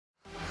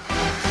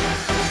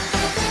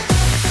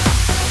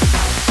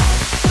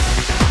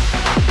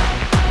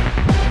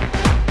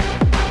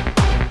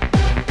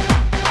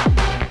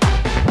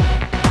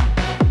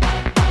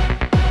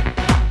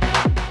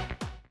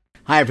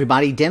Hi,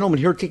 everybody. Dan Illman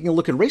here, taking a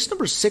look at race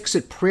number 6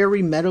 at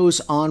Prairie Meadows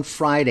on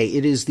Friday.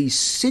 It is the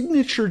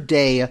signature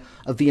day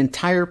of the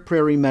entire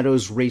Prairie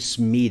Meadows race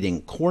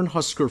meeting,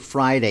 Cornhusker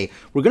Friday.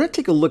 We're going to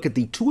take a look at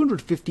the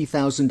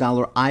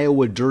 $250,000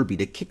 Iowa Derby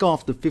to kick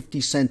off the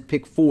 50-cent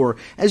pick 4.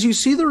 As you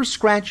see, there are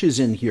scratches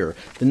in here.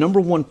 The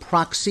number 1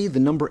 Proxy, the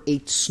number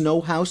 8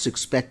 Snowhouse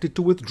expected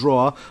to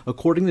withdraw,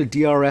 according to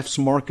DRF's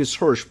Marcus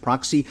Hirsch.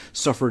 Proxy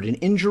suffered an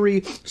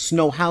injury.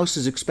 Snowhouse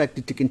is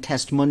expected to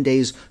contest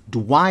Monday's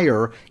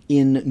Dwyer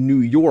in New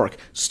York.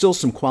 Still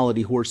some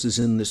quality horses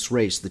in this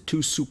race. The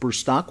 2 Super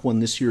Stock won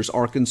this year's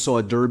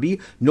Arkansas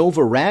Derby.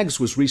 Nova Rags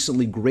was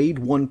recently Grade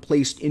 1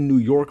 placed in New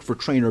York for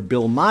trainer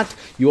Bill Mott.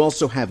 You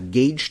also have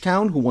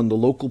Gagetown, who won the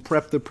local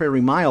prep, the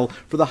Prairie Mile,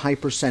 for the high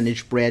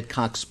percentage Brad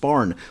Cox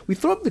Barn. We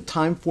throw up the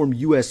Timeform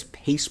US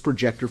pace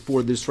projector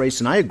for this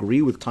race, and I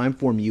agree with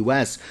Timeform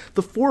US.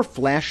 The 4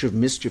 Flash of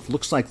Mischief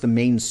looks like the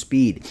main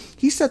speed.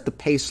 He set the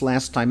pace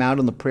last time out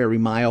on the Prairie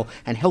Mile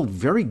and held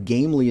very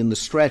gamely in the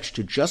stretch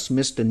to just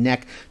miss the neck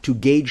to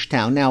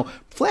Gagetown. Now,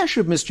 Flash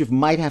of Mischief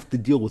might have to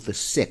deal with the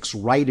 6,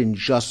 Right and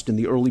Just, in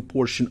the early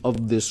portion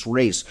of this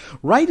race.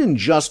 Right and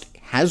Just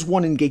has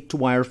won in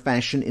gate-to-wire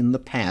fashion in the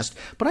past,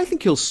 but I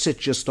think he'll sit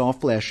just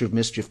off Flash of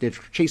Mischief. They're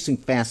chasing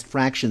fast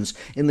fractions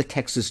in the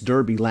Texas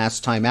Derby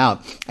last time out.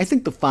 I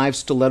think the 5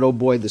 Stiletto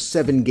Boy, the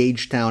 7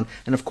 Gagetown,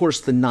 and of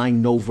course the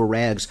 9 Nova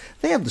Rags,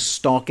 they have the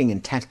stalking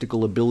and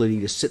tactical ability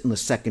to sit in the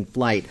second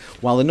flight,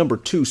 while the number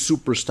 2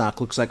 Superstock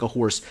looks like a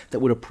horse that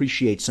would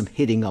appreciate some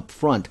hitting up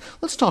front.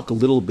 Let's talk a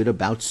little bit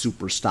about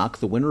Superstock,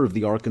 the winner of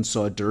the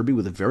Arkansas Derby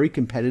with a very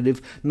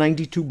competitive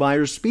 92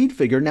 Beyer speed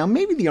figure. Now,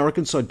 maybe the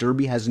Arkansas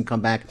Derby hasn't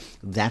come back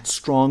that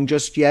strong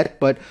just yet,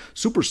 but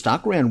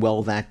Superstock ran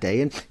well that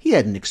day, and he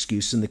had an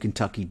excuse in the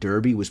Kentucky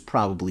Derby. It was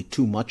probably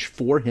too much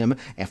for him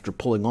after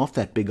pulling off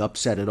that big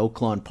upset at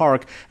Oaklawn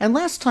Park. And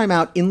last time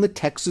out in the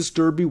Texas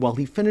Derby, while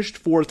he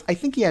finished 4th, I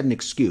think he had an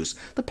excuse.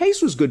 The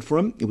pace was good for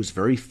him. It was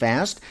very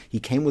fast. He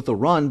came with a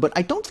run, but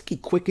I don't think he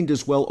quickened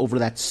as well over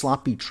that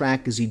sloppy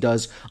track as he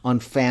does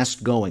on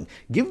fast going.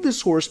 Give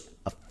this horse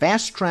a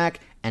fast track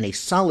and a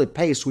solid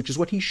pace, which is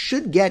what he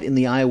should get in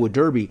the Iowa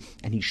Derby,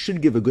 and he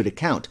should give a good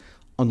account.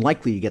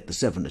 Unlikely you get the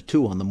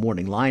 7-2 on the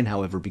morning line,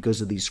 however,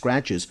 because of these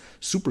scratches.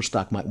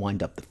 Superstock might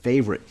wind up the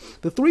favorite.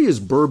 The 3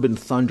 is Bourbon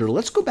Thunder.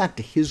 Let's go back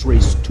to his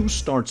race 2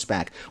 starts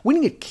back,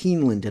 winning at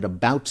Keeneland at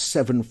about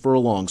 7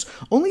 furlongs.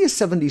 Only a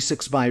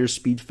 76 Beyer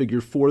speed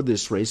figure for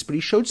this race, but he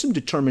showed some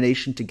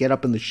determination to get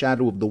up in the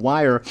shadow of the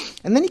wire,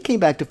 and then he came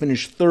back to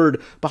finish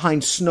 3rd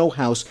behind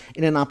Snowhouse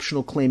in an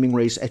optional claiming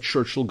race at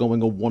Churchill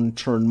going a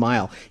 1-turn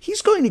mile.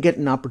 He's going to get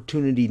an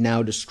opportunity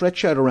now to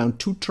stretch out around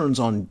 2 turns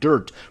on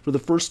dirt for the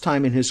first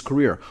time in his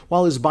career.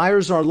 While his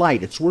Beyers are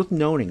light, it's worth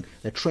noting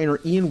that trainer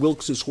Ian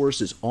Wilkes'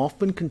 horses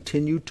often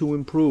continue to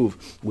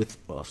improve with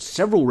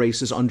several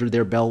races under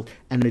their belt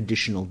and an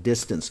additional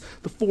distance.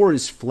 The 4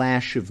 is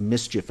Flash of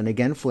Mischief, and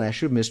again,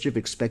 Flash of Mischief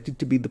expected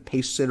to be the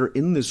pace setter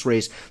in this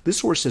race.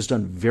 This horse has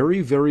done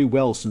very, very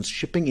well since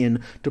shipping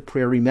in to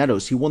Prairie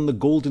Meadows. He won the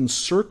Golden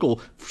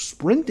Circle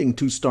sprinting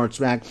 2 starts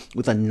back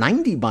with a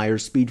 90 Beyer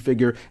speed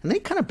figure, and they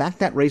kind of backed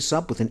that race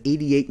up with an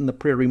 88 in the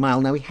Prairie Mile.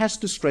 Now he has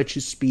to stretch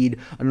his speed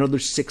another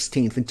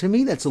 16th, and to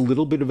me that's a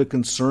little bit of a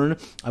concern.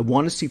 I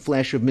want to see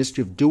Flash of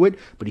Mischief do it,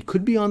 but he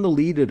could be on the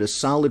lead at a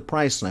solid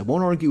price, and I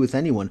won't argue with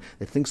anyone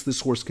that thinks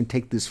this horse can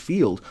take this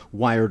field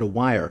wire to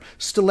wire.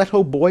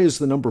 Stiletto Boy is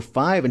the number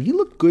 5, and he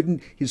looked good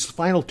in his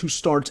final 2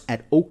 starts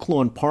at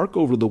Oaklawn Park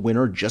over the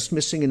winter, just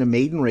missing in a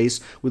maiden race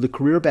with a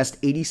career best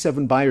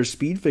 87 Beyer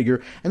speed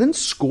figure, and then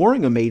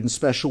scoring a maiden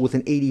special with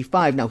an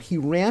 85. Now, he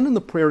ran in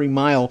the Prairie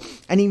Mile,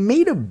 and he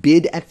made a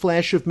bid at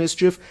Flash of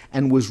Mischief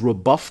and was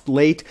rebuffed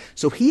late,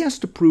 so he has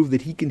to prove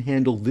that he can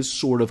handle this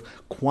sort of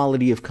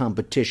quality of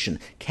competition.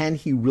 Can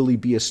he really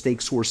be a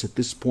stakes horse at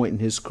this point in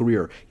his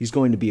career? He's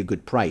going to be a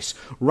good price.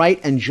 Right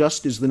and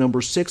Just is the number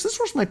 6. This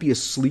horse might be a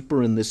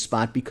sleeper in this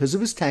spot because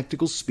of his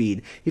tactical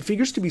speed. He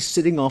figures to be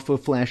sitting off a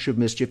Flash of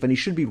Mischief, and he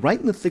should be right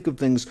in the thick of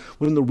things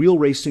when the real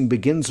racing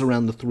begins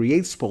around the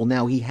 3/8 pole.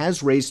 Now, he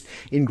has raced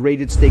in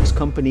graded stakes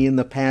company in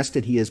the past,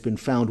 and he has been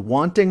found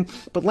wanting,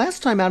 but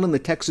last time out in the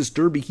Texas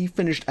Derby, he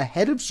finished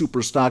ahead of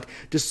Superstock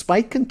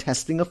despite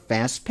contesting a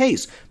fast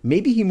pace.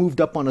 Maybe he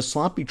moved up on a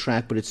sloppy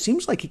track, but it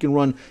seems like he can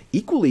run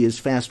equally as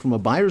fast from a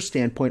Beyer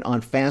standpoint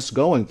on fast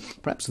going.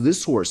 Perhaps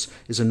this horse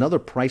is another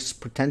price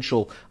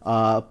potential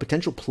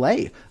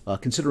play,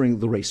 considering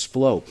the race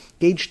flow.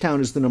 Gagetown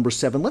is the number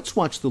 7. Let's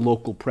watch the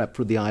local prep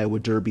for the Iowa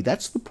Derby.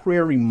 That's the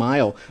Prairie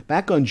Mile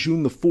back on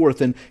June the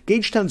 4th, and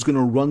Gagetown's going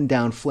to run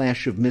down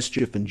Flash of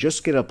Mischief and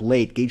just get up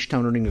late.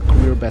 Gagetown earning a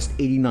career best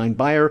 89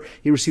 Beyer.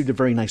 He received a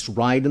very nice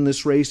ride in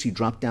this race. He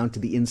dropped down to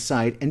the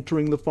inside,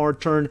 entering the far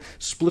turn,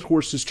 split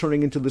horses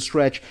turning into the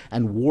stretch,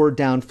 and wore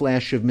down rebound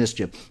flash of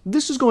mischief.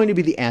 This is going to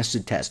be the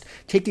acid test,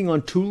 taking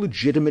on two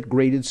legitimate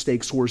graded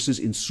stakes horses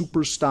in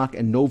Superstock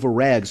and Nova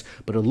Rags,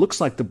 but it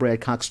looks like the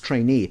Brad Cox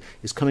trainee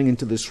is coming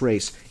into this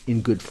race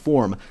in good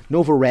form.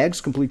 Nova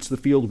Rags completes the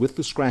field with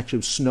the scratch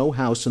of Snow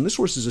House, and this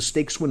horse is a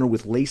stakes winner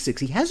with Lasix.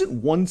 He hasn't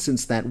won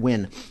since that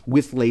win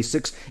with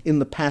Lasix in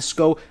the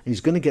Pasco, and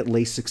he's going to get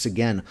Lasix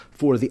again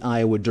for the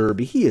Iowa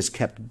Derby. He has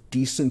kept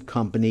decent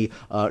company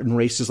in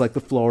races like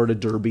the Florida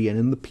Derby and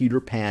in the Peter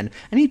Pan,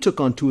 and he took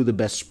on two of the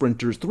best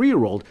sprinters,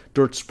 three-year-old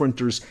dirt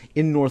sprinters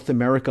in North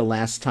America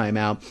last time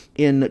out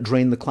in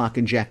Drain the Clock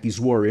and Jackie's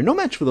Warrior. No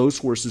match for those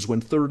horses,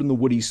 went third in the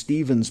Woody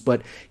Stevens,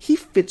 but he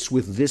fits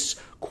with this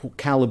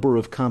caliber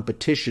of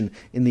competition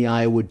in the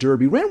Iowa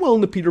Derby. Ran well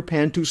in the Peter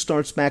Pan 2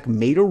 starts back,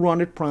 made a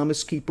run at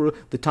Promise Keeper,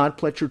 the Todd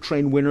Pletcher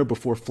train winner,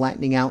 before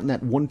flattening out in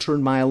that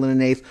one-turn mile and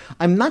an eighth.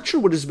 I'm not sure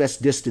what his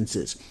best distance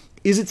is.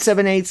 Is it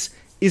 7/8?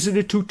 Is it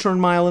a two-turn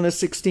mile and a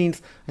 16th?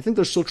 I think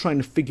they're still trying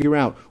to figure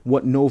out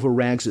what Nova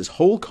Rags'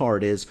 whole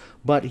card is,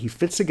 but he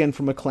fits again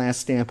from a class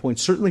standpoint,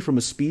 certainly from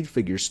a speed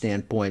figure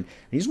standpoint,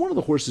 and he's one of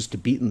the horses to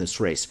beat in this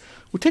race.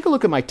 We'll take a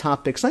look at my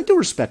top picks. I do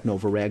respect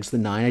Nova Rags, the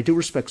 9. I do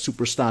respect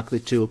Superstock, the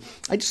 2.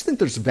 I just think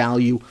there's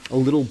value a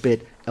little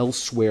bit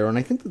elsewhere, and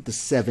I think that the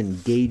 7,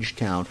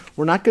 Gagetown,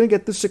 we're not going to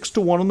get the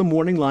 6-1 on the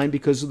morning line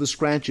because of the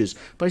scratches,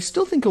 but I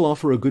still think he'll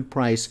offer a good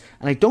price,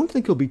 and I don't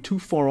think he'll be too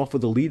far off of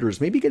the leaders,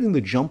 maybe getting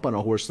the jump on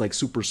a horse like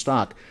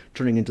Superstock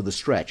turning into the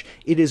stretch.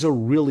 It is a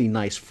really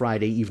nice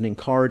Friday evening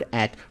card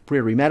at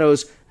Prairie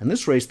Meadows, and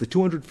this race, the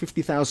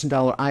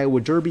 $250,000 Iowa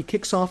Derby,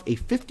 kicks off a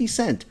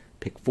 50-cent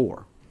pick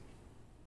 4.